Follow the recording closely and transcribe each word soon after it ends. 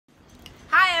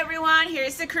everyone,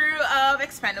 here's the crew of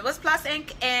Expendables Plus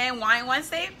Inc. and Wine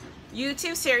Wednesday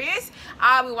YouTube series.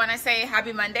 We want to say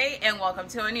happy Monday and welcome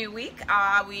to a new week.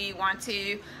 We want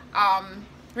to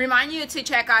remind you to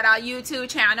check out our YouTube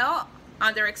channel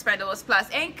under Expendables Plus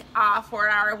Inc. For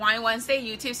our Wine Wednesday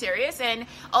YouTube series, and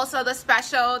also the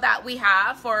special that we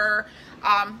have for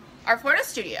our photo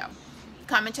studio.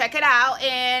 Come and check it out,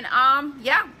 and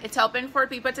yeah, it's open for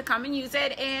people to come and use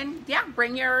it, and yeah,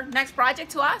 bring your next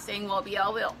project to us and we'll be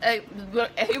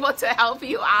able to help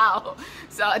you out.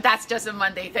 So that's just a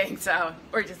Monday thing, so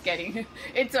we're just getting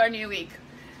into our new week.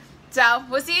 So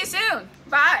we'll see you soon.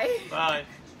 Bye. Bye.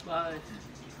 Bye.